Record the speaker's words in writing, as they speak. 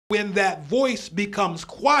when that voice becomes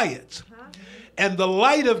quiet and the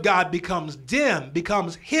light of God becomes dim,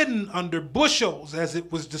 becomes hidden under bushels, as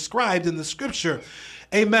it was described in the scripture,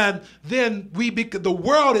 amen, then the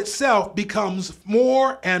world itself becomes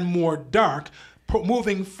more and more dark,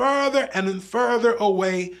 moving further and further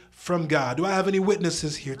away from God. Do I have any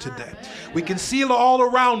witnesses here today? We can see it all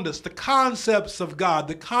around us. The concepts of God,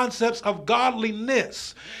 the concepts of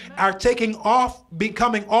godliness are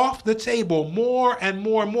becoming off the table more and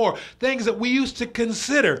more and more. Things that we used to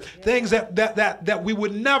consider, things that we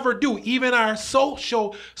would never do, even our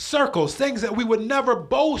social circles, things that we would never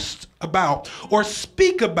boast about or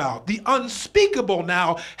speak about. The unspeakable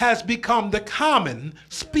now has become the common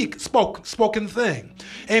spoken thing.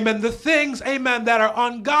 Amen. The things, amen, that are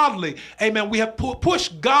ungodly. Amen. We have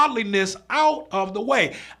pushed godliness out of the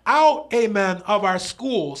way, out, amen, of our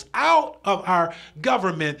schools, out of our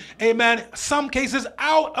government. Amen. Some cases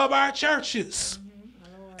out of our churches.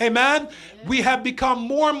 Amen. We have become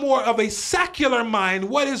more and more of a secular mind.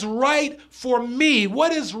 What is right for me?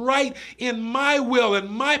 What is right in my will and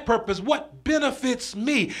my purpose? What benefits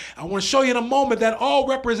me? I want to show you in a moment that all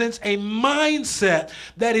represents a mindset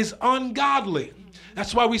that is ungodly.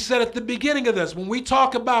 That's why we said at the beginning of this, when we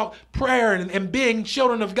talk about prayer and being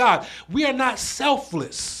children of God, we are not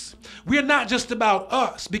selfless. We are not just about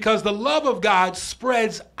us, because the love of God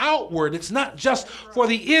spreads outward. It's not just for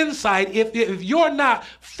the inside. If you're not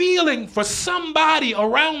feeling for somebody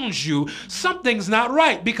around you, something's not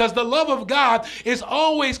right, because the love of God is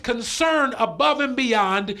always concerned above and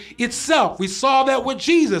beyond itself. We saw that with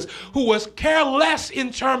Jesus, who was careless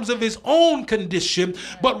in terms of his own condition,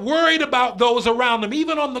 but worried about those around him.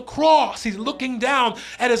 Even on the cross, he's looking down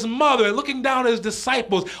at his mother, looking down at his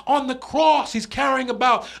disciples. On the cross, he's caring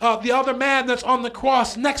about the other man that's on the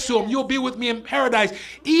cross next to him. You'll be with me in paradise.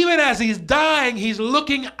 Even as he's dying, he's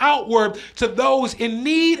looking outward to those in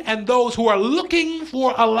need and those who are looking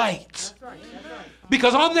for a light.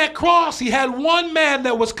 Because on that cross, he had one man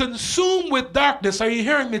that was consumed with darkness. Are you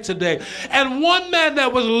hearing me today? And one man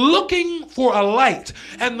that was looking for a light.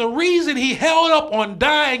 And the reason he held up on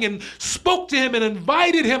dying and spoke to him and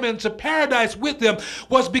invited him into paradise with him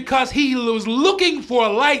was because he was looking for a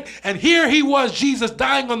light. And here he was, Jesus,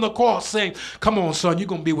 dying on the cross, saying, come on, son, you're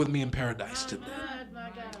going to be with me in paradise today.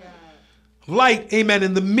 Light, amen,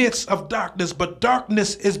 in the midst of darkness, but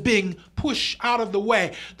darkness is being pushed out of the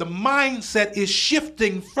way. The mindset is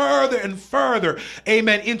shifting further and further,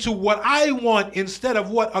 amen, into what I want instead of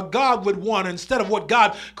what a God would want, instead of what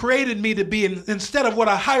God created me to be, instead of what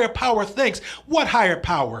a higher power thinks. What higher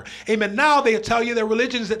power? Amen. Now they tell you, there are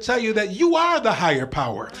religions that tell you that you are the higher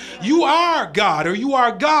power. You are God, or you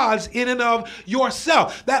are God's in and of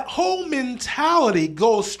yourself. That whole mentality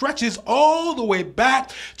stretches all the way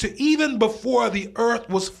back to even before the earth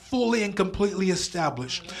was fully and completely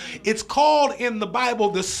established. It's called in the Bible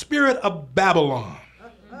the spirit of Babylon.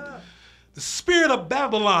 The spirit of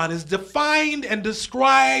Babylon is defined and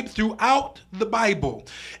described throughout the Bible.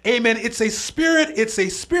 Amen. It's a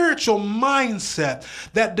spiritual mindset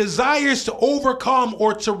that desires to overcome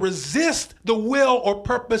or to resist the will or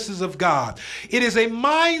purposes of God. It is a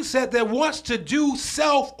mindset that wants to do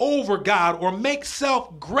self over God or make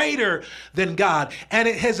self greater than God. And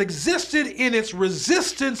it has existed in its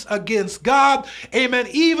resistance against God, amen,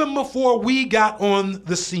 even before we got on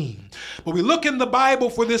the scene. But we look in the Bible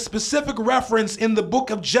for this specific reference in the book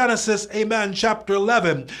of Genesis, amen, chapter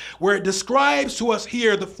 11, where it describes to us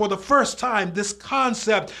here for the first time this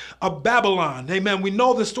concept of Babylon. Amen. We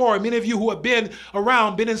know the story. Many of you who have been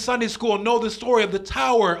around, been in Sunday school, know the story of the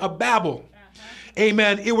Tower of Babel.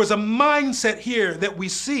 Amen. It was a mindset here that we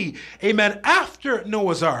see, amen, after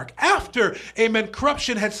Noah's Ark, after, amen,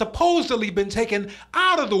 corruption had supposedly been taken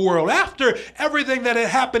out of the world, after everything that had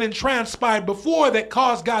happened and transpired before that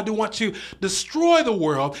caused God to want to destroy the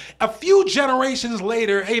world. A few generations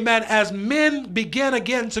later, amen, as men began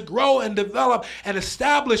again to grow and develop and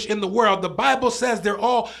establish in the world, the Bible says they're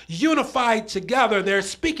all unified together. They're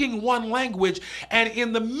speaking one language. And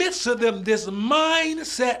in the midst of them, this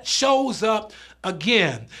mindset shows up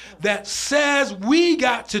again that says we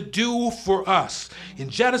got to do for us. In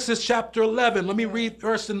Genesis chapter 11, let me read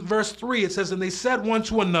verse 3. It says, and they said one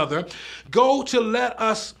to another, go to let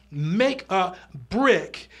us make a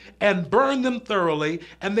brick and burn them thoroughly.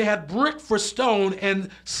 And they had brick for stone and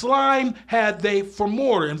slime had they for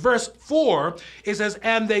mortar. In verse 4, it says,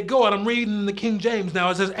 and they go, and I'm reading in the King James now.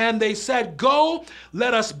 It says, and they said, go,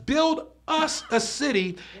 let us build us a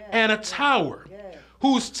city and a tower,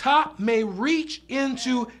 whose top may reach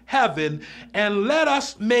into heaven, and let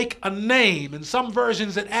us make a name. In some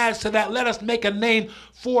versions it adds to that, let us make a name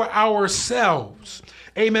for ourselves.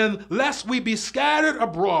 amen, lest we be scattered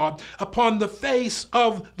abroad upon the face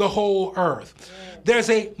of the whole earth. There's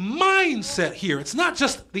a mindset here. It's not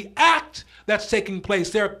just the act that's taking place.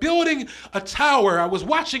 They're building a tower. I was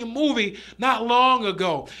watching a movie not long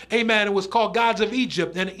ago. Amen. It was called Gods of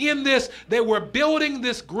Egypt. And in this, they were building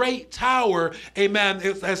this great tower. Amen.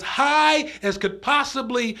 It's as high as could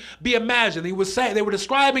possibly be imagined. They were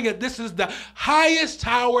describing it. This is the highest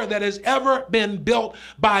tower that has ever been built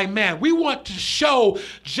by man. We want to show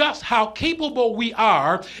just how capable we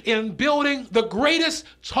are in building the greatest,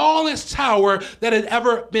 tallest tower that had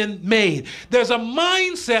ever been made. There's a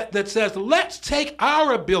mindset that says, let's take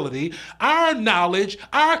our ability, our knowledge,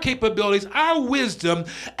 our capabilities, our wisdom,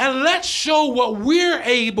 and let's show what we're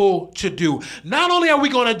able to do. Not only are we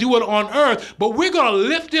going to do it on earth, but we're going to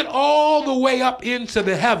lift it all the way up into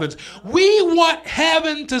the heavens. We want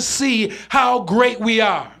heaven to see how great we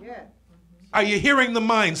are. Are you hearing the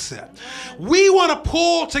mindset? We want to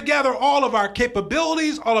pull together all of our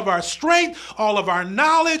capabilities, all of our strength, all of our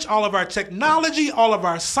knowledge, all of our technology, all of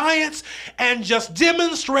our science, and just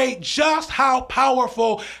demonstrate just how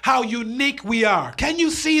powerful, how unique we are. Can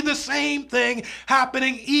you see the same thing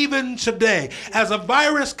happening even today? As a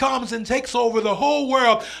virus comes and takes over the whole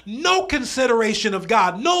world, no consideration of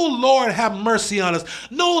God. No Lord have mercy on us.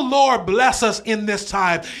 No Lord bless us in this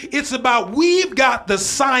time. It's about we've got the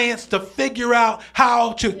science to figure out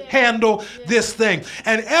how to handle this thing.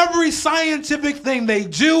 And every scientific thing they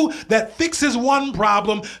do that fixes one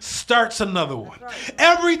problem starts another one.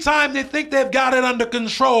 Every time they think they've got it under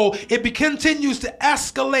control, it continues to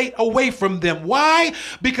escalate away from them. Why?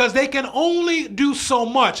 Because they can only do so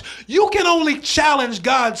much. You can only challenge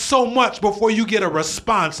God so much before you get a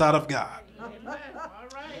response out of God.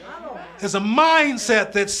 There's a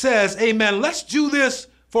mindset that says, amen, let's do this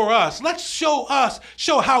for us. Let's show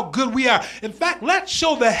how good we are. In fact, let's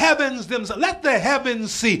show the heavens themselves. Let the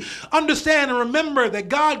heavens see. Understand and remember that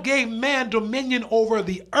God gave man dominion over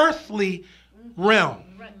the earthly realm.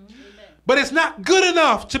 But it's not good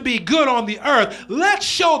enough to be good on the earth. Let's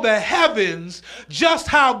show the heavens just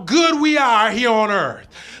how good we are here on earth.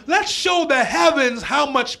 Let's show the heavens how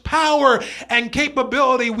much power and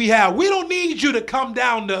capability we have. We don't need you to come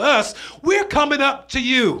down to us. We're coming up to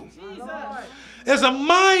you. There's a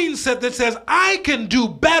mindset that says, I can do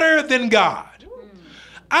better than God.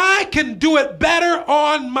 I can do it better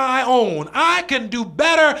on my own. I can do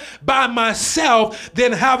better by myself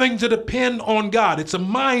than having to depend on God. It's a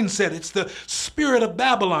mindset. It's the spirit of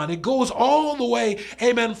Babylon. It goes all the way,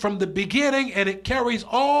 amen, from the beginning, and it carries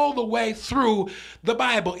all the way through the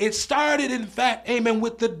Bible. It started, in fact, amen,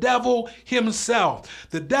 with the devil himself.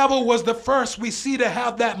 The devil was the first we see to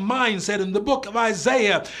have that mindset. In the book of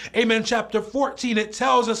Isaiah, amen, chapter 14, it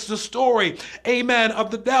tells us the story, amen,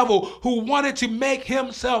 of the devil who wanted to make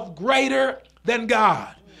himself greater than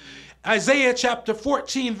God. Isaiah chapter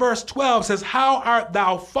 14 verse 12 says, how art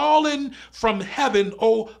thou fallen from heaven,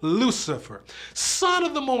 O Lucifer, son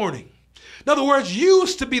of the morning. In other words, you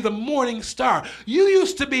used to be the morning star. You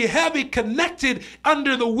used to be heavy connected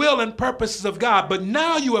under the will and purposes of God, but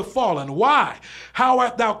now you have fallen. Why? How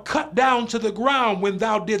art thou cut down to the ground when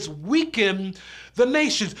thou didst weaken the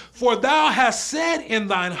nations? For thou hast said in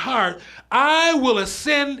thine heart, I will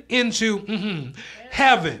ascend into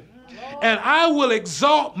heaven, and I will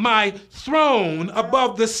exalt my throne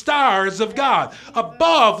above the stars of God,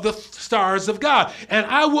 above the stars of God. And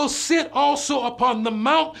I will sit also upon the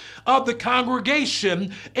mount of the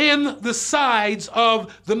congregation in the sides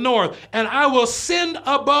of the north. And I will send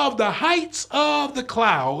above the heights of the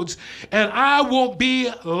clouds, and I will be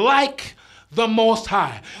like the Most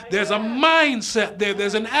High. There's a mindset there.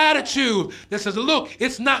 There's an attitude that says, look,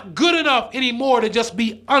 it's not good enough anymore to just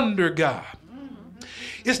be under God.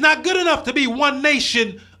 It's not good enough to be one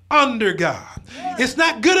nation under God. It's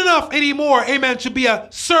not good enough anymore, amen, to be a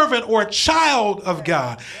servant or a child of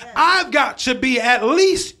God. I've got to be at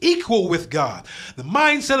least equal with God. The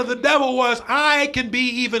mindset of the devil was, I can be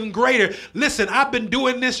even greater. Listen, I've been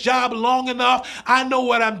doing this job long enough. I know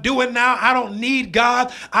what I'm doing now. I don't need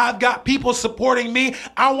God. I've got people supporting me.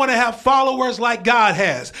 I want to have followers like God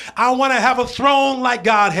has. I want to have a throne like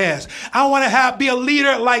God has. I want to be a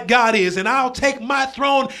leader like God is. And I'll take my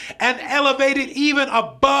throne and elevate it even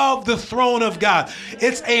above the throne of God.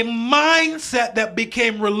 It's a mindset that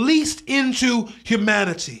became released into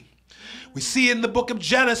humanity. We see in the book of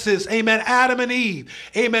Genesis, amen, Adam and Eve,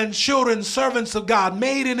 amen, children, servants of God,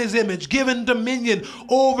 made in his image, given dominion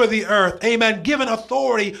over the earth, amen, given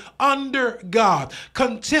authority under God,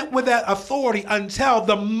 content with that authority until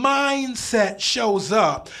the mindset shows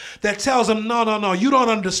up that tells them, no, you don't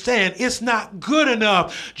understand. It's not good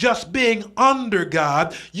enough just being under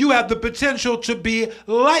God. You have the potential to be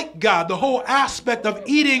like God. The whole aspect of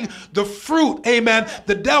eating the fruit, amen,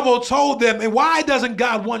 the devil told them, and why doesn't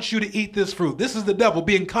God want you to eat this fruit? This is the devil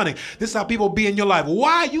being cunning. This is how people be in your life.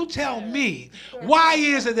 Why, you tell me, why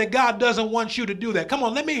is it that God doesn't want you to do that? Come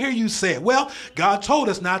on, let me hear you say it. Well, God told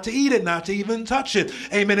us not to eat it, not to even touch it.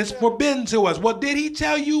 Amen. It's forbidden to us. Well, did he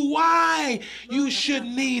tell you why you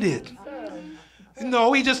shouldn't eat it?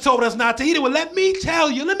 No, he just told us not to eat it. Well, let me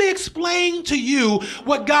tell you, let me explain to you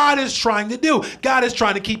what God is trying to do. God is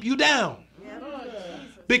trying to keep you down.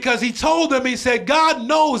 Because he told them, he said, God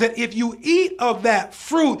knows that if you eat of that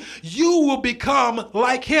fruit, you will become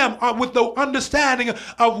like him with the understanding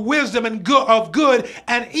of wisdom and good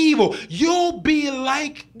and evil. You'll be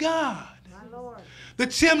like God. The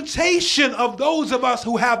temptation of those of us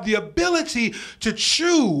who have the ability to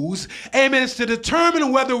choose, amen, is to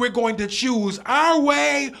determine whether we're going to choose our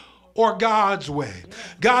way or God's way.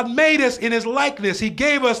 God made us in his likeness. He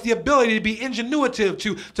gave us the ability to be ingenuitive,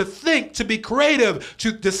 to think, to be creative,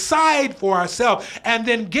 to decide for ourselves, and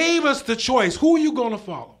then gave us the choice. Who are you going to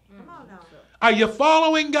follow? Are you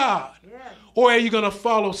following God? Or are you going to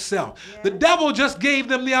follow self? The devil just gave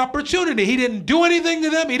them the opportunity. He didn't do anything to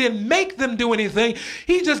them. He didn't make them do anything.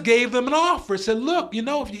 He just gave them an offer. Said, look, you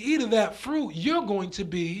know, if you eat of that fruit, you're going to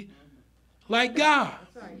be like God.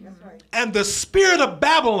 That's right. And the spirit of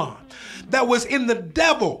Babylon that was in the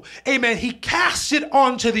devil, amen, he cast it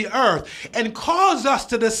onto the earth and caused us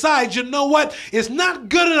to decide, you know what? It's not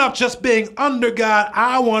good enough just being under God.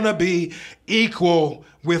 I want to be equal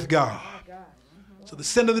with God. So the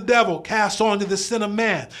sin of the devil cast on to the sin of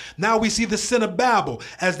man. Now we see the sin of Babel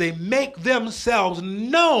as they make themselves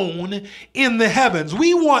known in the heavens.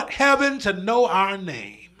 We want heaven to know our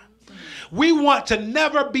name. We want to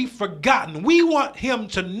never be forgotten. We want him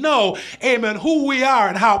to know, amen, who we are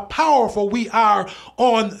and how powerful we are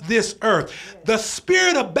on this earth. The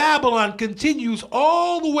spirit of Babylon continues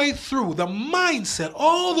all the way through, the mindset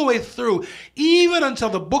all the way through, even until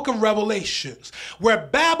the book of Revelations, where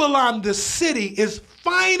Babylon, the city, is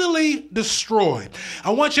finally destroyed.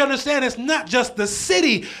 I want you to understand it's not just the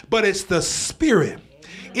city, but it's the spirit.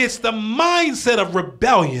 It's the mindset of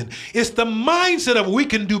rebellion. It's the mindset of we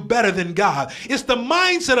can do better than God. It's the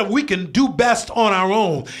mindset of we can do best on our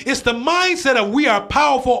own. It's the mindset of we are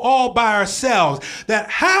powerful all by ourselves that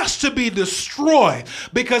has to be destroyed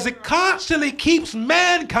because it constantly keeps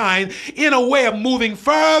mankind in a way of moving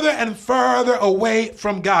further and further away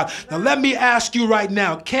from God. Now let me ask you right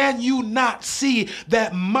now, can you not see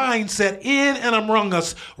that mindset in and among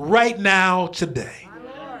us right now today?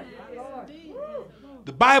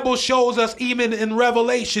 The Bible shows us even in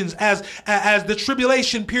Revelations as the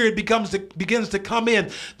tribulation period begins to come in,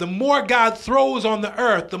 the more God throws on the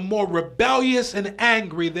earth, the more rebellious and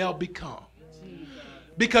angry they'll become.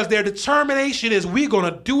 Because their determination is we're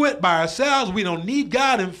going to do it by ourselves. We don't need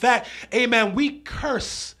God. In fact, amen, we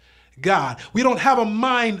curse God. We don't have a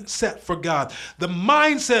mindset for God. The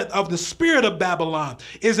mindset of the spirit of Babylon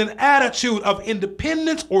is an attitude of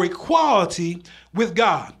independence or equality with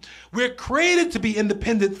God. We're created to be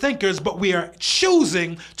independent thinkers, but we are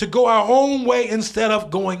choosing to go our own way instead of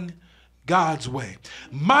going God's way,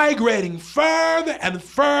 migrating further and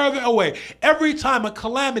further away. Every time a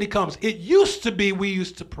calamity comes, it used to be we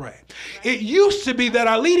used to pray. It used to be that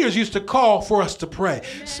our leaders used to call for us to pray.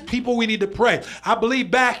 People, we need to pray. I believe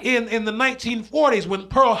back in the 1940s when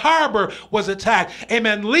Pearl Harbor was attacked,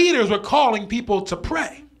 amen, leaders were calling people to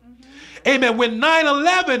pray. Amen. When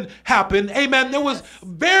 9/11 happened, amen, there was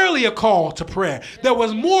barely a call to prayer. There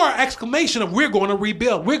was more exclamation of we're going to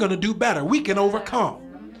rebuild. We're going to do better. We can overcome.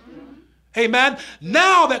 Amen.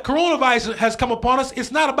 Now that coronavirus has come upon us,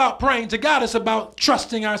 it's not about praying to God. It's about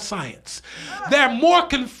trusting our science. They're more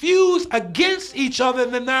confused against each other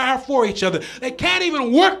than they are for each other. They can't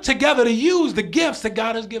even work together to use the gifts that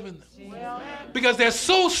God has given them. Because they're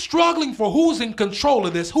so struggling for who's in control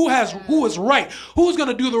of this, who is right, who's going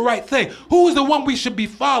to do the right thing, who's the one we should be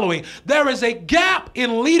following. There is a gap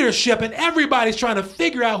in leadership, and everybody's trying to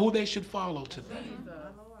figure out who they should follow today.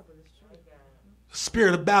 The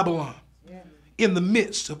spirit of Babylon in the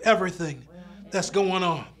midst of everything that's going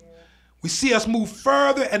on. We see us move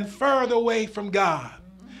further and further away from God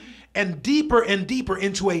and deeper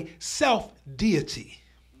into a self-deity,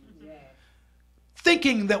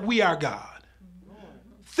 thinking that we are God.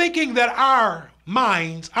 Thinking that our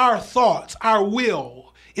minds, our thoughts, our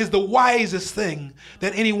will is the wisest thing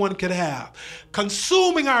that anyone could have.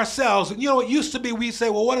 Consuming ourselves. You know, it used to be we say,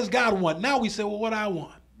 well, what does God want? Now we say, well, what I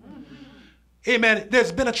want. Amen.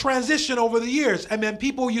 There's been a transition over the years. Amen.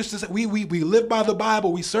 People used to say, we live by the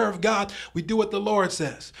Bible. We serve God. We do what the Lord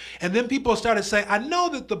says. And then people started saying, I know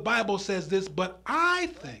that the Bible says this, but I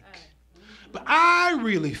think, but I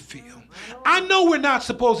really feel. I know we're not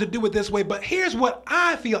supposed to do it this way, but here's what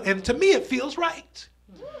I feel. And to me, it feels right.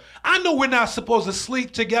 I know we're not supposed to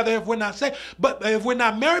sleep together if we're not saved, but if we're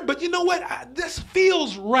not married. But you know what? This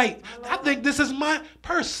feels right. I think this is my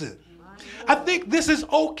person. I think this is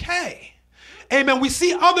okay. Amen. We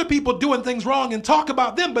see other people doing things wrong and talk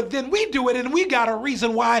about them, but then we do it and we got a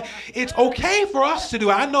reason why it's okay for us to do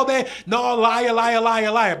it. I know no, liar, liar,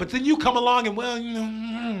 liar, liar. But then you come along and, well, you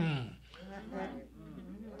know,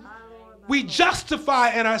 we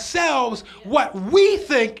justify in ourselves what we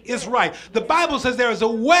think is right. The Bible says there is a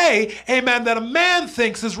way, amen, that a man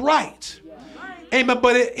thinks is right. Amen.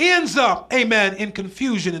 But it ends up, amen, in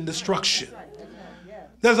confusion and destruction.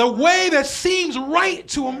 There's a way that seems right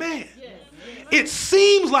to a man. It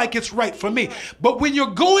seems like it's right for me. But when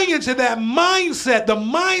you're going into that mindset, the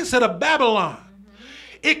mindset of Babylon,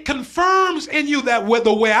 it confirms in you that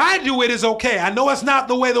the way I do it is okay. I know it's not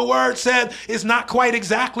the way the word said. It's not quite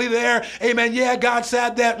exactly there. Amen. Yeah, God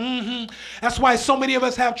said that. That's why so many of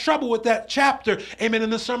us have trouble with that chapter. Amen. In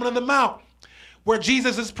the Sermon on the Mount, where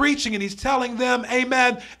Jesus is preaching and he's telling them,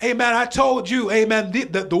 amen, amen, I told you, amen,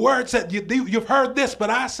 the word said, you've heard this, but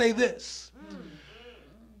I say this.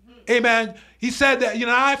 Amen. He said that, an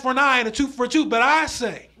eye for an eye and a tooth for a tooth, but I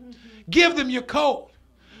say, give them your coat.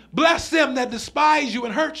 Bless them that despise you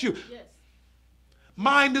and hurt you. Yes.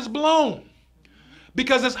 Mind is blown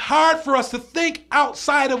because it's hard for us to think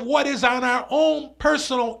outside of what is on our own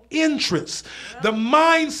personal interests. The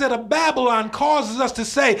mindset of Babylon causes us to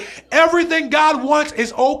say everything God wants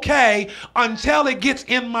is okay until it gets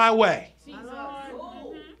in my way.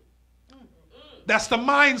 That's the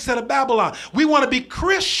mindset of Babylon. We want to be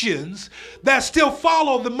Christians that still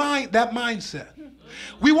follow that mindset.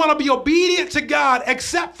 We want to be obedient to God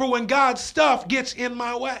except for when God's stuff gets in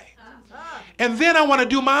my way. And then I want to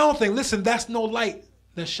do my own thing. Listen, that's no light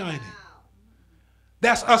that's shining.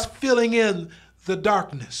 That's us filling in the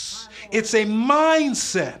darkness. It's a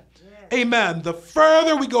mindset. Amen. The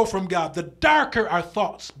further we go from God, the darker our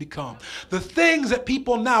thoughts become. The things that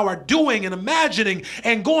people now are doing and imagining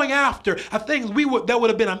and going after are things that would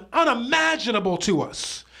have been unimaginable to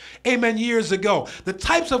us. Amen, years ago. The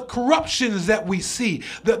types of corruptions that we see,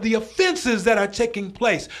 the offenses that are taking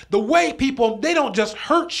place, the way people, they don't just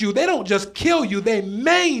hurt you, they don't just kill you, they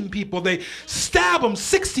maim people, they stab them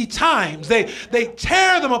 60 times, they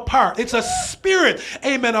tear them apart. It's a spirit,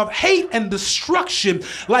 amen, of hate and destruction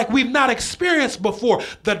like we've not experienced before.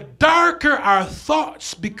 The darker our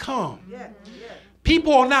thoughts become.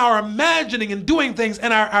 People now are imagining and doing things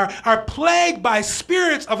and are plagued by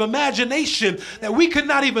spirits of imagination that we could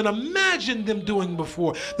not even imagine them doing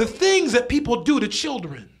before. The things that people do to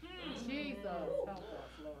children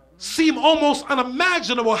seem almost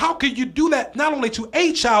unimaginable. How could you do that not only to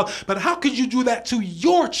a child, but how could you do that to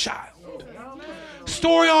your child?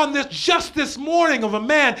 Story on this just this morning of a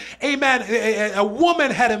man, amen, a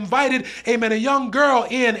woman had invited, amen, a young girl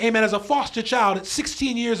in, amen, as a foster child at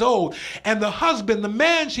 16 years old. And the husband, the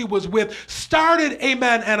man she was with, started,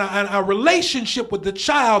 amen, a relationship with the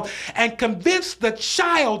child and convinced the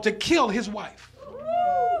child to kill his wife.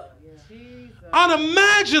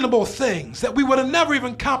 Unimaginable things that we would have never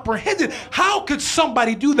even comprehended. How could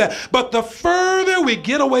somebody do that? But the further we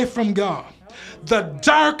get away from God, the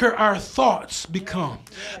darker our thoughts become.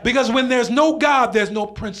 Because when there's no God, there's no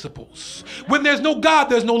principles. When there's no God,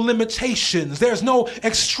 there's no limitations. There's no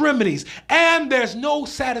extremities. And there's no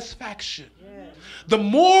satisfaction. The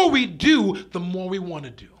more we do, the more we want to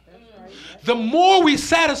do. The more we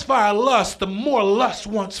satisfy our lust, the more lust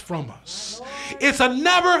wants from us. It's a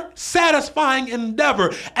never satisfying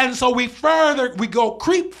endeavor. And so we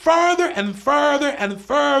creep further and further and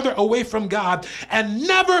further away from God and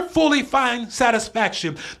never fully find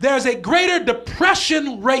satisfaction. There's a greater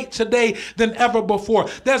depression rate today than ever before.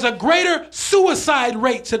 There's a greater suicide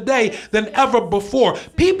rate today than ever before.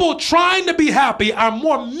 People trying to be happy are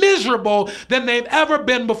more miserable than they've ever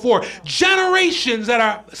been before. Generations that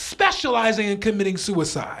are specializing in committing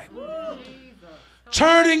suicide.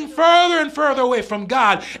 Turning further and further away from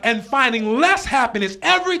God and finding less happiness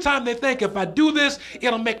every time they think, if I do this,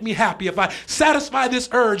 it'll make me happy. If I satisfy this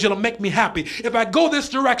urge, it'll make me happy. If I go this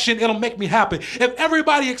direction, it'll make me happy. If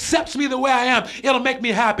everybody accepts me the way I am, it'll make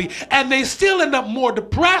me happy. And they still end up more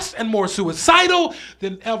depressed and more suicidal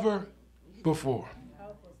than ever before.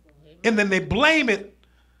 And then they blame it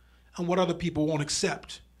on what other people won't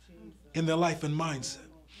accept in their life and mindset.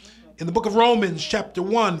 In the book of Romans, chapter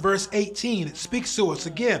 1, verse 18, it speaks to us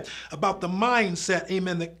again about the mindset,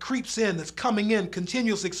 amen, that creeps in, that's coming in,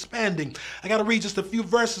 continuously expanding. I got to read just a few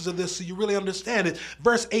verses of this so you really understand it.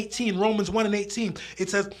 Verse 18, Romans 1 and 18, it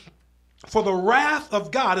says, "For the wrath of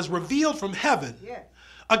God is revealed from heaven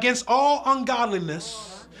against all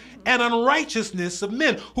ungodliness and unrighteousness of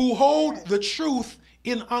men who hold the truth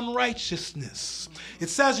in unrighteousness." It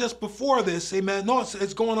says just before this, amen. No,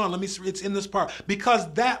 it's going on. It's in this part.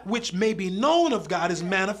 "Because that which may be known of God is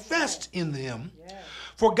manifest in them,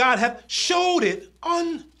 for God hath showed it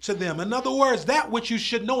unto them." In other words, that which you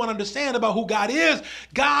should know and understand about who God is,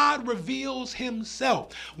 God reveals himself.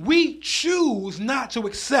 We choose not to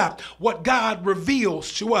accept what God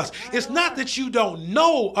reveals to us. It's not that you don't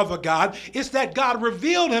know of a God. It's that God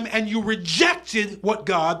revealed him and you rejected what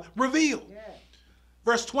God revealed.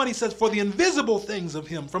 Verse 20 says, "For the invisible things of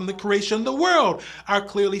him from the creation of the world are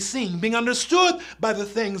clearly seen, being understood by the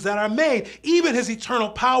things that are made, even his eternal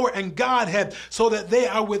power and Godhead, so that they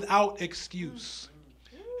are without excuse."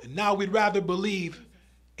 And now we'd rather believe,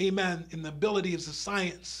 amen, in the abilities of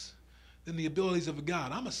science than the abilities of a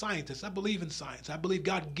God. I'm a scientist. I believe in science. I believe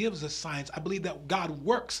God gives us science. I believe that God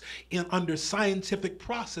works under scientific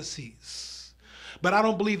processes. But I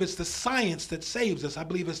don't believe it's the science that saves us. I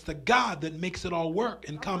believe it's the God that makes it all work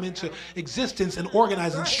and come into existence and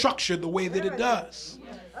organize and structure the way that it does.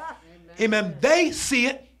 Amen. They see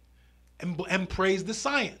it and praise the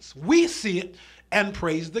science. We see it and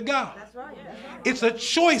praise the God. It's a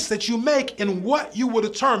choice that you make in what you will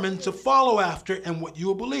determine to follow after and what you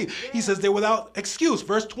will believe. He says they're without excuse.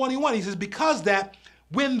 Verse 21, he says, "Because that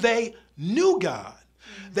when they knew God,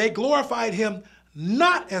 they glorified him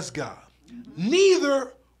not as God,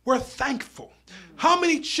 neither were thankful." How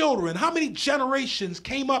many children, how many generations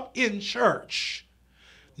came up in church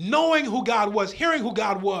knowing who God was, hearing who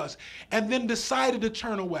God was, and then decided to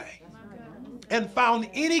turn away and found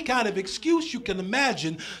any kind of excuse you can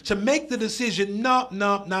imagine to make the decision, nope,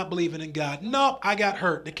 not believing in God. Nope, I got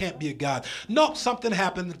hurt. There can't be a God. Nope, something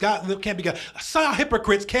happened. God, there can't be God. Some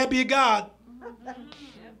hypocrites can't be a God.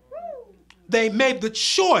 They made the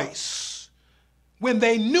choice when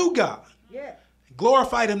they knew God.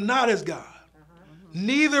 Glorified him not as God,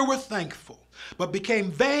 neither were thankful, but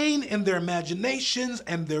became vain in their imaginations,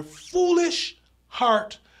 and their foolish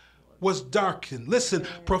heart was darkened. Listen,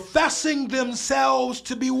 professing themselves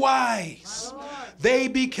to be wise, they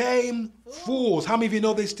became fools. How many of you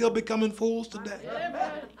know they still becoming fools today?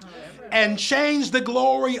 And changed the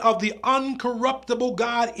glory of the uncorruptible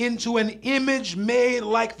God into an image made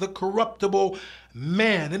like the corruptible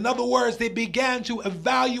man. In other words, they began to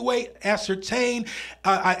evaluate, ascertain,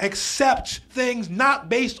 accept things not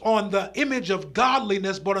based on the image of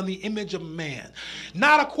godliness, but on the image of man.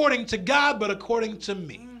 Not according to God, but according to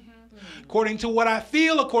me. According to what I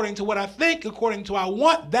feel, according to what I think, according to what I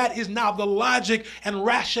want. That is now the logic and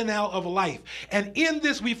rationale of life. And in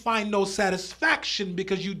this we find no satisfaction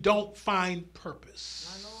because you don't find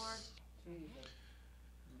purpose.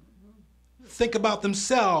 Think about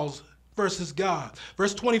themselves versus God.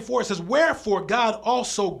 Verse 24 says, "Wherefore God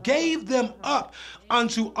also gave them up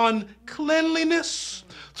unto uncleanliness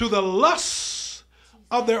through the lusts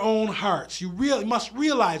of their own hearts." You really must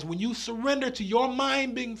realize when you surrender to your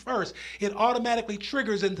mind being first, it automatically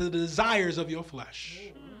triggers into the desires of your flesh.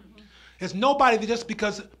 There's nobody that just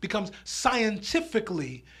becomes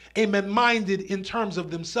scientifically, amen, minded in terms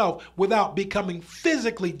of themselves without becoming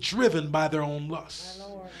physically driven by their own lusts.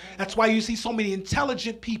 That's why you see so many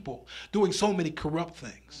intelligent people doing so many corrupt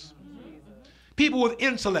things. People with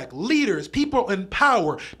intellect, leaders, people in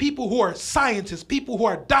power, people who are scientists, people who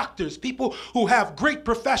are doctors, people who have great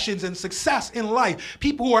professions and success in life,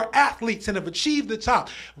 people who are athletes and have achieved the top,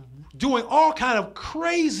 doing all kind of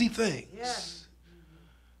crazy things.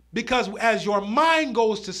 Because as your mind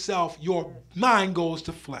goes to self, your mind goes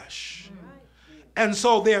to flesh. And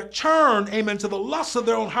so they're turned, amen, to the lust of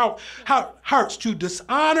their own hearts to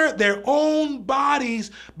dishonor their own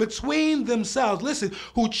bodies between themselves. Listen,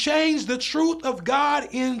 who change the truth of God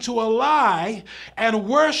into a lie and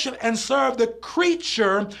worship and serve the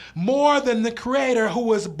creature more than the Creator,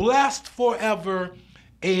 who is blessed forever.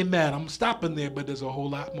 Amen. I'm stopping there, but there's a whole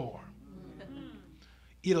lot more.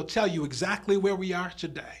 It'll tell you exactly where we are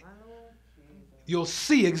today. You'll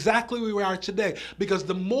see exactly where we are today, because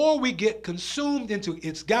the more we get consumed into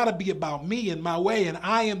it's got to be about me and my way, and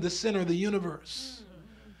I am the center of the universe.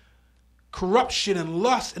 corruption and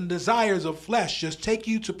lust and desires of flesh just take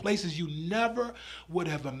you to places you never would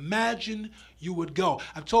have imagined you would go.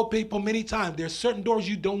 I've told people many times there's certain doors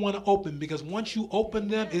you don't want to open because once you open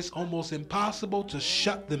them, it's almost impossible to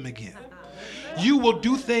shut them again. You will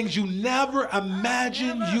do things you never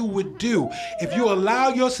imagined you would do. If you allow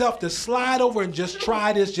yourself to slide over and just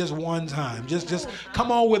try this just one time. Just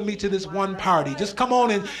come on with me to this one party. Just come on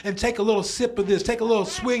and take a little sip of this. Take a little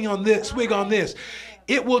swig on this.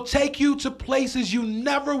 It will take you to places you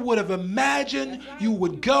never would have imagined you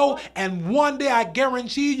would go. And one day I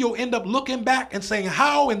guarantee you'll end up looking back and saying,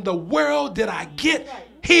 how in the world did I get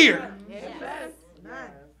here?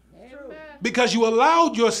 Because you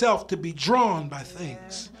allowed yourself to be drawn by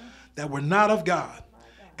things that were not of God.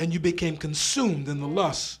 And you became consumed in the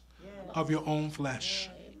lust of your own flesh.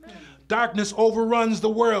 Darkness overruns the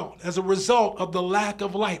world as a result of the lack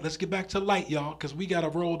of light. Let's get back to light, y'all, because we got a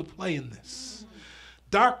role to play in this.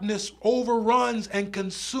 Darkness overruns and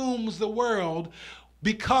consumes the world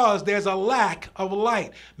because there's a lack of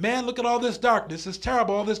light. Man, look at all this darkness. It's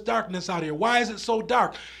terrible, all this darkness out here. Why is it so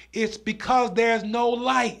dark? It's because there's no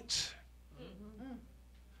light.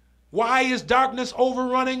 Why is darkness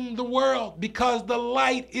overrunning the world? Because the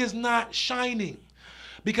light is not shining.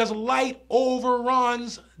 Because light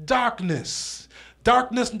overruns darkness.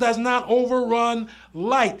 Darkness does not overrun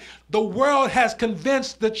light. The world has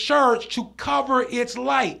convinced the church to cover its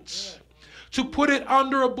light, to put it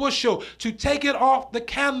under a bushel, to take it off the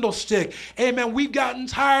candlestick. Amen. We've gotten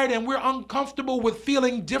tired and we're uncomfortable with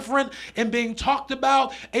feeling different and being talked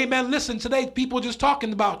about. Amen. Listen, today people just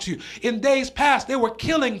talking about you. In days past, they were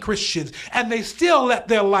killing Christians and they still let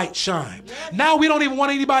their light shine. Now we don't even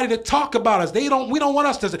want anybody to talk about us. We don't want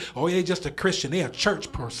us to say, oh, they're just a Christian. They're a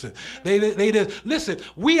church person. They just, listen,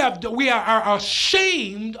 we are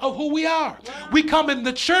ashamed of who we are. We come in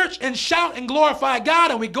the church and shout and glorify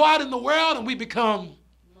God, and we go out in the world and we become,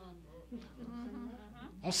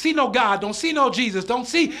 don't see no God, don't see no Jesus, don't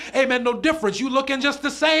see, amen, no difference. You looking just the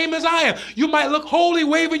same as I am. You might look holy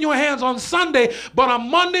waving your hands on Sunday, but on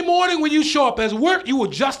Monday morning when you show up as work, you were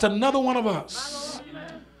just another one of us.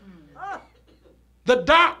 The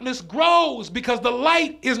darkness grows because the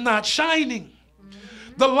light is not shining.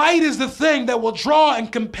 The light is the thing that will draw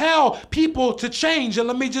and compel people to change. And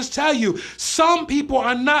let me just tell you, some people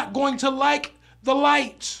are not going to like the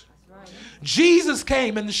light. Jesus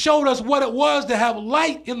came and showed us what it was to have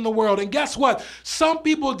light in the world. And guess what? Some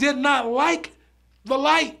people did not like the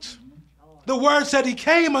light. The word said he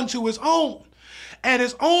came unto his own, and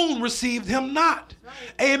his own received him not.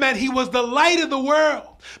 Amen. He was the light of the world.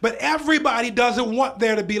 But everybody doesn't want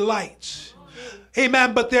there to be light.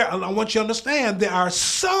 Amen. But I want you to understand, there are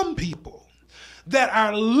some people that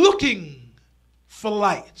are looking for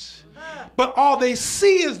light, but all they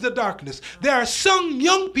see is the darkness. There are some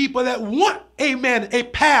young people that want, amen, a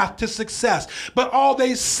path to success, but all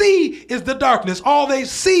they see is the darkness. All they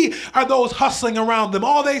see are those hustling around them.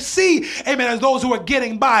 All they see, amen, is those who are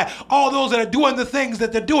getting by. All those that are doing the things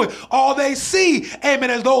that they're doing. All they see, amen,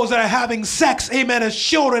 is those that are having sex, amen, as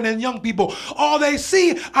children and young people. All they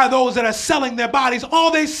see are those that are selling their bodies.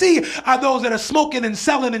 All they see are those that are smoking and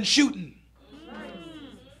selling and shooting.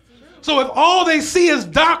 So if all they see is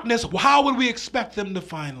darkness, how would we expect them to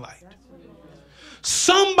find light?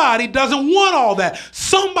 Somebody doesn't want all that.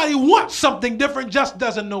 Somebody wants something different, just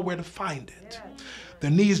doesn't know where to find it. There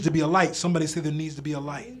needs to be a light. Somebody say there needs to be a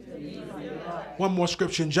light. One more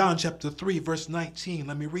scripture in John chapter 3, verse 19.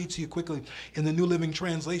 Let me read to you quickly in the New Living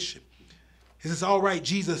Translation. It says, all right,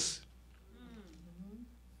 Jesus.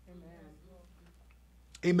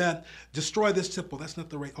 Amen. Destroy this temple. That's not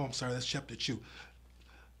the right. Oh, I'm sorry. That's chapter 2.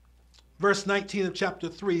 Verse 19 of chapter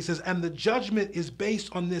 3 says, and the judgment is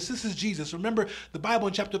based on this. This is Jesus. Remember, the Bible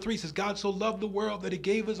in chapter 3 says, God so loved the world that he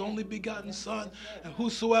gave his only begotten son, and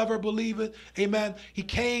whosoever believeth, amen, he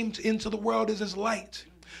came into the world as his light.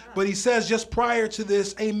 But he says just prior to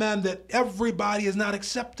this, amen, that everybody is not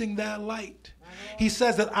accepting that light. He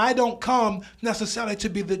says that I don't come necessarily to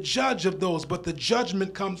be the judge of those, but the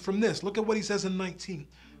judgment comes from this. Look at what he says in 19.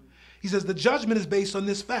 He says the judgment is based on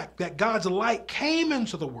this fact that God's light came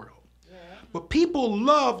into the world. But people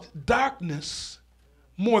loved darkness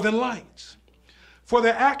more than light, for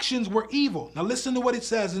their actions were evil. Now listen to what it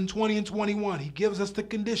says in 20 and 21. He gives us the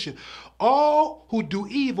condition. All who do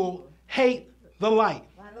evil hate the light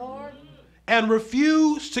and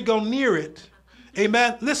refuse to go near it.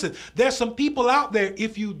 Amen. Listen, there's some people out there,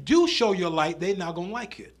 if you do show your light, they're not going to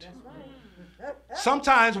like it.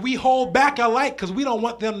 Sometimes we hold back our light because we don't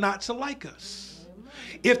want them not to like us.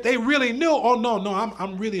 if they really knew, oh, no,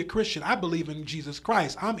 I'm really a Christian. I believe in Jesus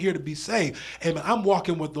Christ. I'm here to be saved. Amen. I'm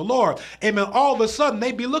walking with the Lord. Amen. All of a sudden,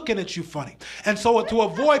 they'd be looking at you funny. And so to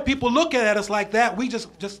avoid people looking at us like that, we just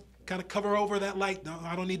kind of cover over that light. No,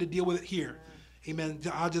 I don't need to deal with it here. Amen.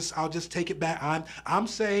 I'll just take it back. I'm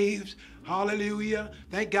saved. Hallelujah.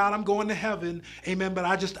 Thank God I'm going to heaven. Amen. But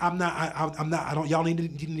I'm not, y'all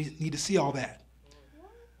need to see all that.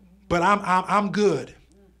 But I'm good.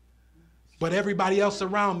 But everybody else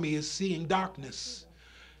around me is seeing darkness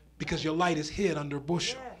because your light is hid under a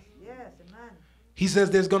bushel. Yes, amen. He says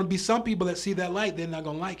there's going to be some people that see that light, they're not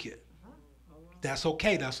going to like it. That's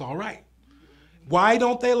okay. That's all right. Why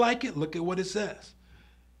don't they like it? Look at what it says.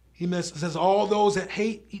 He says, all those that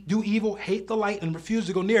do evil, hate the light and refuse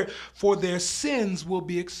to go near it, for their sins will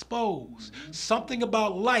be exposed. Something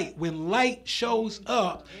about light, when light shows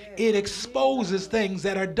up, it exposes things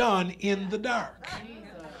that are done in the dark.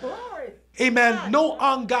 Amen. No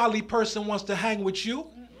ungodly person wants to hang with you.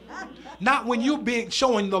 Not when you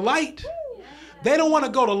showing the light. They don't want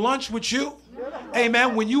to go to lunch with you.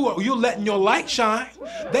 Amen. When you're letting your light shine.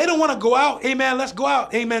 They don't want to go out. Amen. Let's go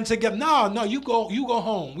out. Amen. Together. No, you go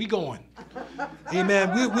home. We going.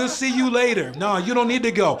 Amen. We'll see you later. No, you don't need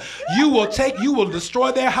to go. You will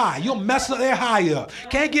destroy their high. You'll mess up their high up.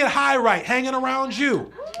 Can't get high right hanging around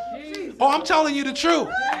you. Oh, I'm telling you the truth.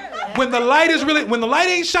 When the light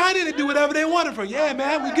ain't shining, they do whatever they want it for. Yeah,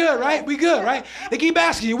 man, we good, right? We good, right? They keep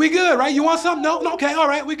asking you, we good, right? You want something? No, okay, all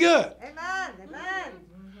right, we good. Amen, amen.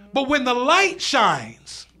 But when the light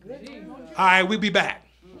shines, all right, we'll be back.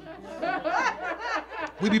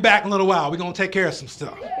 We'll be back in a little while. We're going to take care of some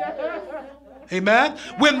stuff. Amen.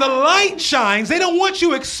 When the light shines, they don't want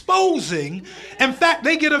you exposing. In fact,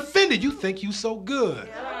 they get offended. You think you so good.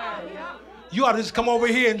 You ought to just come over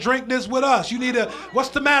here and drink this with us. What's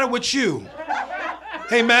the matter with you?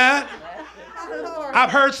 Amen.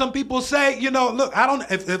 I've heard some people say, look,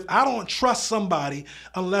 if I don't trust somebody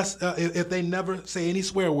unless if they never say any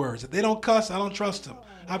swear words. If they don't cuss, I don't trust them.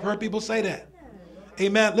 I've heard people say that.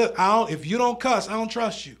 Amen. Look, if you don't cuss, I don't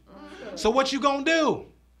trust you. So what you gonna do?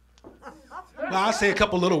 Well, I'll say a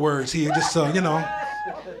couple little words here, just so,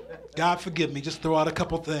 God forgive me, just throw out a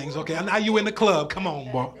couple things. Okay, now you in the club. Come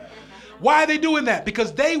on, boy. Why are they doing that?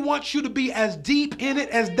 Because they want you to be as deep in it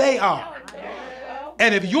as they are.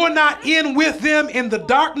 And if you're not in with them in the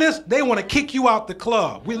darkness, they want to kick you out the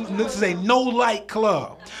club. This is a no-light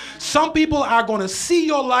club. Some people are going to see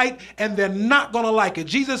your light and they're not going to like it.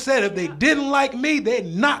 Jesus said if they didn't like me, they're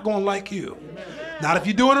not going to like you. Not if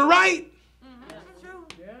you're doing it right.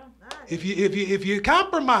 If you're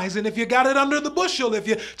compromising, if you got it under the bushel, if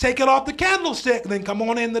you take it off the candlestick, then come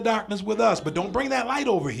on in the darkness with us. But don't bring that light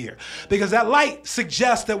over here, because that light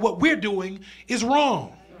suggests that what we're doing is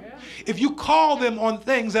wrong. If you call them on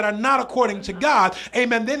things that are not according to God,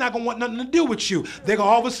 amen, they're not going to want nothing to do with you. They're going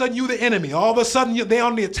to all of a sudden you the enemy. All of a sudden they're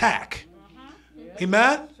on the attack.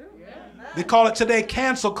 Amen? They call it today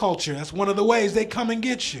cancel culture. That's one of the ways they come and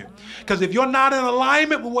get you. Because if you're not in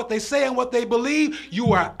alignment with what they say and what they believe,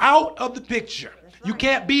 you are out of the picture. You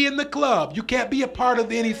can't be in the club. You can't be a part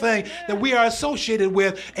of anything that we are associated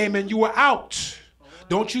with. Amen. You are out.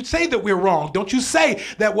 Don't you say that we're wrong. Don't you say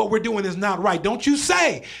that what we're doing is not right. Don't you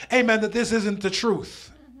say, amen, that this isn't the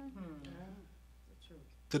truth.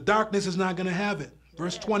 The darkness is not going to have it.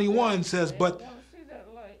 Verse 21 says, but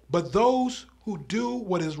those who do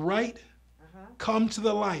what is right come to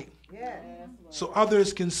the light so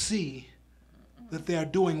others can see that they are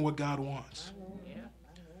doing what God wants.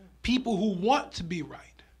 People who want to be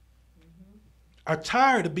right are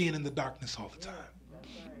tired of being in the darkness all the time.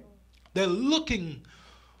 They're looking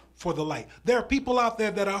for the light. There are people out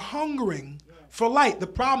there that are hungering for light. The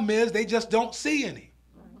problem is they just don't see any.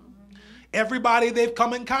 Everybody they've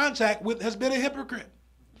come in contact with has been a hypocrite.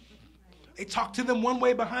 They talk to them one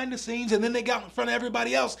way behind the scenes, and then they got in front of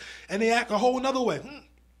everybody else, and they act a whole nother way.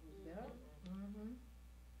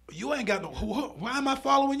 You ain't got no, why am I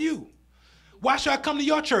following you? Why should I come to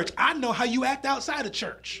your church? I know how you act outside of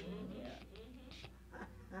church.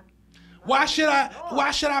 Why should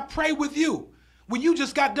I pray with you when you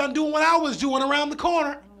just got done doing what I was doing around the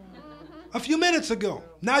corner a few minutes ago?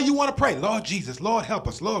 Now you want to pray, Lord Jesus, Lord help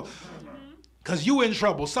us, Lord. Because you in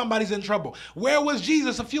trouble. Somebody's in trouble. Where was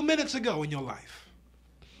Jesus a few minutes ago in your life?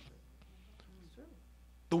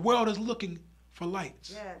 The world is looking for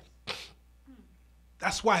lights. Yes.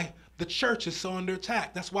 That's why the church is so under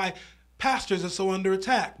attack. That's why pastors are so under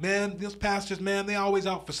attack. Man, these pastors, man, they always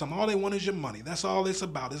out for something. All they want is your money. That's all it's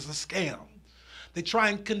about. It's a scam. They try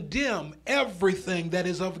and condemn everything that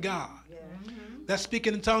is of God. That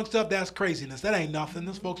speaking in tongues stuff, that's craziness. That ain't nothing.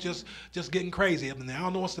 Those folks just getting crazy up in there. I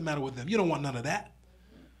don't know what's the matter with them. You don't want none of that.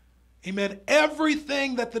 Amen.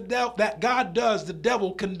 Everything that that God does, the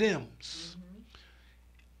devil condemns.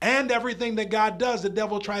 And everything that God does, the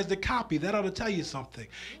devil tries to copy. That ought to tell you something.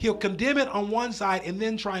 He'll condemn it on one side and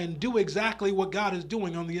then try and do exactly what God is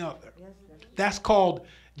doing on the other. That's called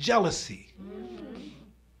jealousy.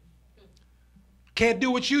 Can't do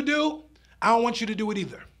what you do? I don't want you to do it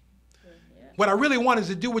either. What I really want is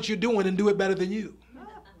to do what you're doing and do it better than you.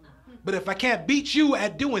 But if I can't beat you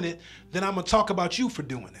at doing it, then I'm going to talk about you for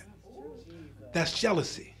doing it. That's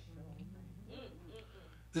jealousy.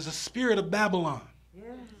 There's a spirit of Babylon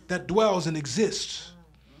that dwells and exists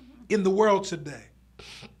in the world today.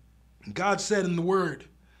 God said in the word,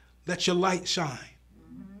 let your light shine.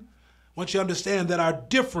 I want you to understand that our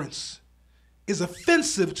difference is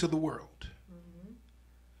offensive to the world.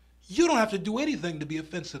 You don't have to do anything to be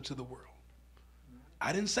offensive to the world.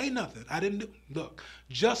 I didn't say nothing. Look,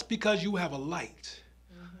 just because you have a light,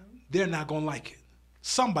 they're not going to like it.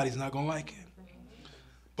 Somebody's not going to like it.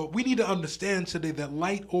 But we need to understand today that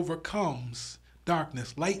light overcomes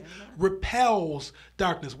darkness. Light repels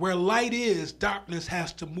darkness. Where light is, darkness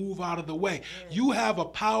has to move out of the way. You have a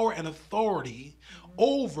power and authority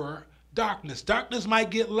over darkness. Darkness might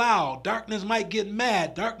get loud. Darkness might get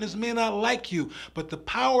mad. Darkness may not like you. But the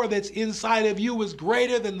power that's inside of you is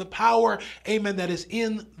greater than the power, amen, that is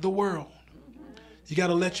in the world. You got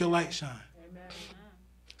to let your light shine.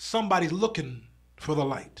 Somebody's looking for the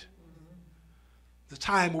light. The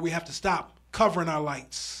time where we have to stop covering our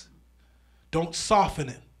lights. Don't soften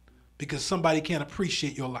it because somebody can't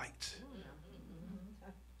appreciate your light.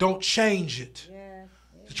 Don't change it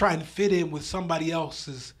to try and fit in with somebody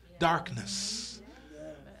else's darkness.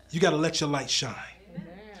 You got to let your light shine.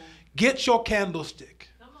 Get your candlestick.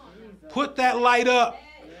 Put that light up.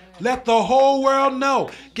 Let the whole world know.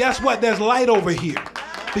 Guess what? There's light over here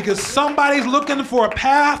because somebody's looking for a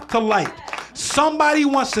path to light. Somebody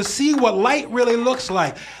wants to see what light really looks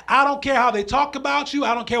like. I don't care how they talk about you.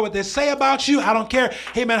 I don't care what they say about you. I don't care,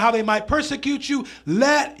 hey man, how they might persecute you.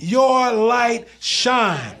 Let your light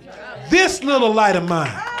shine. This little light of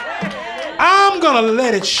mine, I'm going to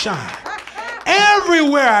let it shine.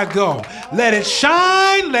 Everywhere I go, let it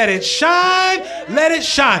shine, let it shine, let it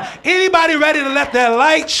shine. Anybody ready to let their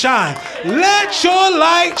light shine? Let your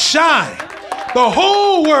light shine. The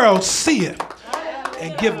whole world see it.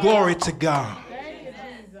 And give glory to God.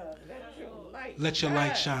 Let your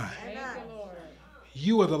light shine.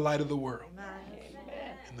 You are the light of the world.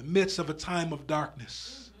 In the midst of a time of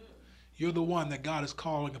darkness, you're the one that God is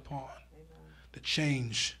calling upon to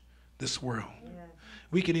change this world.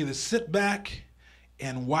 We can either sit back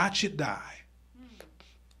and watch it die,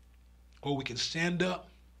 or we can stand up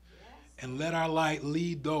and let our light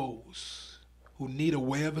lead those who need a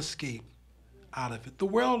way of escape out of it. The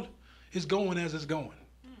world is going as it's going.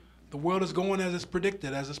 The world is going as it's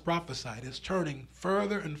predicted, as it's prophesied. It's turning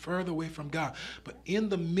further and further away from God. But in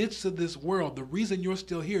the midst of this world, the reason you're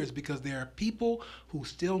still here is because there are people who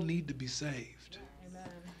still need to be saved. Amen.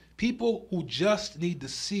 People who just need to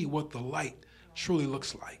see what the light truly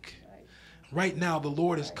looks like. Right now, the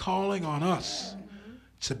Lord is calling on us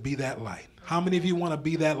to be that light. How many of you want to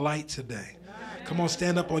be that light today? Come on,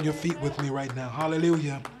 stand up on your feet with me right now.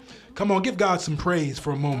 Hallelujah. Come on, give God some praise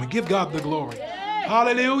for a moment. Give God the glory.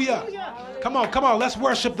 Hallelujah. Come on. Let's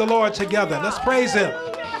worship the Lord together. Let's praise Him.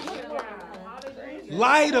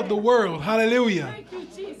 Light of the world. Hallelujah.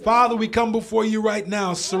 Father, we come before you right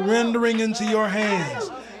now, surrendering into your hands,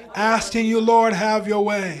 asking you, Lord, have your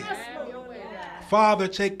way. Father,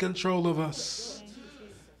 take control of us.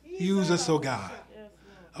 Use us, oh God.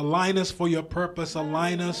 Align us for your purpose.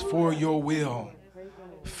 Align us for your will.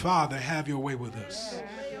 Father, have your way with us.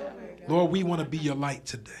 Lord, we want to be your light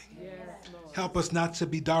today. Help us not to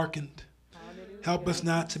be darkened. Help us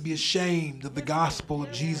not to be ashamed of the gospel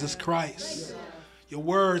of Jesus Christ. Your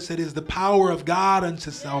word said it is the power of God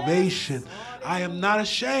unto salvation. I am not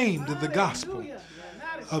ashamed of the gospel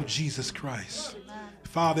of Jesus Christ.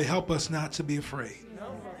 Father, help us not to be afraid,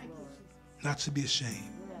 not to be ashamed.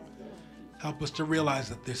 Help us to realize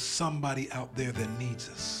that there's somebody out there that needs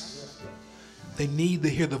us. They need to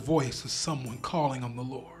hear the voice of someone calling on the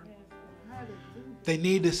Lord. They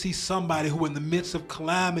need to see somebody who in the midst of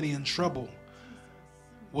calamity and trouble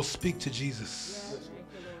will speak to Jesus.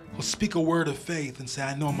 Will speak a word of faith and say,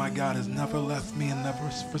 I know my God has never left me and never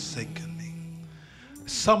forsaken me.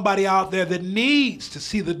 Somebody out there that needs to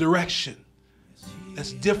see the direction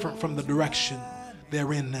that's different from the direction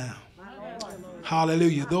they're in now.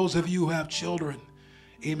 Hallelujah. Those of you who have children,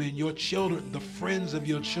 amen, your children, the friends of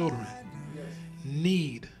your children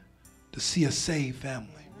need to see a saved family.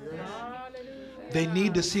 They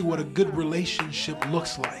need to see what a good relationship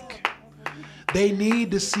looks like. They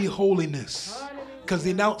need to see holiness because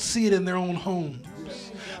they don't see it in their own homes.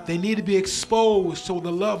 They need to be exposed to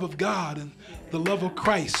the love of God and the love of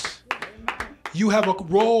Christ. You have a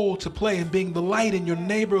role to play in being the light in your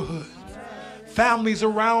neighborhood. Families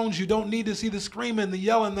around you don't need to see the screaming, the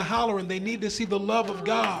yelling, the hollering. They need to see the love of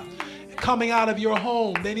God coming out of your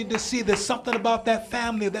home. They need to see there's something about that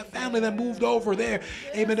family that moved over there.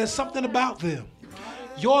 Amen. There's something about them.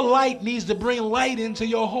 Your light needs to bring light into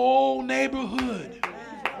your whole neighborhood.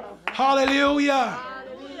 Hallelujah.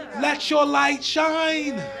 Let your light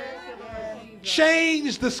shine.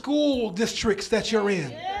 Change the school districts that you're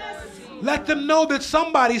in. Let them know that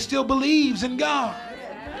somebody still believes in God.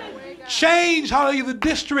 Change, hallelujah, the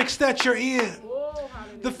districts that you're in.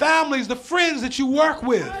 The families, the friends that you work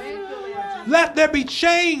with. Let there be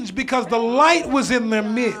change because the light was in their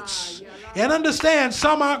midst. And understand,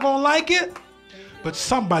 some aren't going to like it, but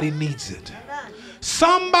somebody needs it.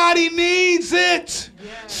 Somebody needs it.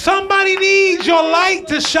 Somebody needs your light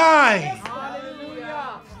to shine.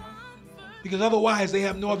 Because otherwise they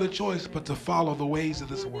have no other choice but to follow the ways of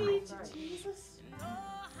this world.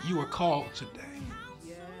 You are called today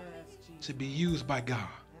to be used by God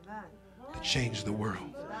to change the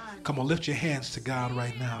world. Come on, lift your hands to God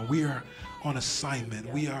right now. We are on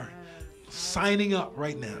assignment. We are signing up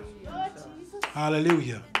right now.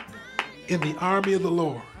 Hallelujah. In the army of the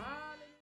Lord.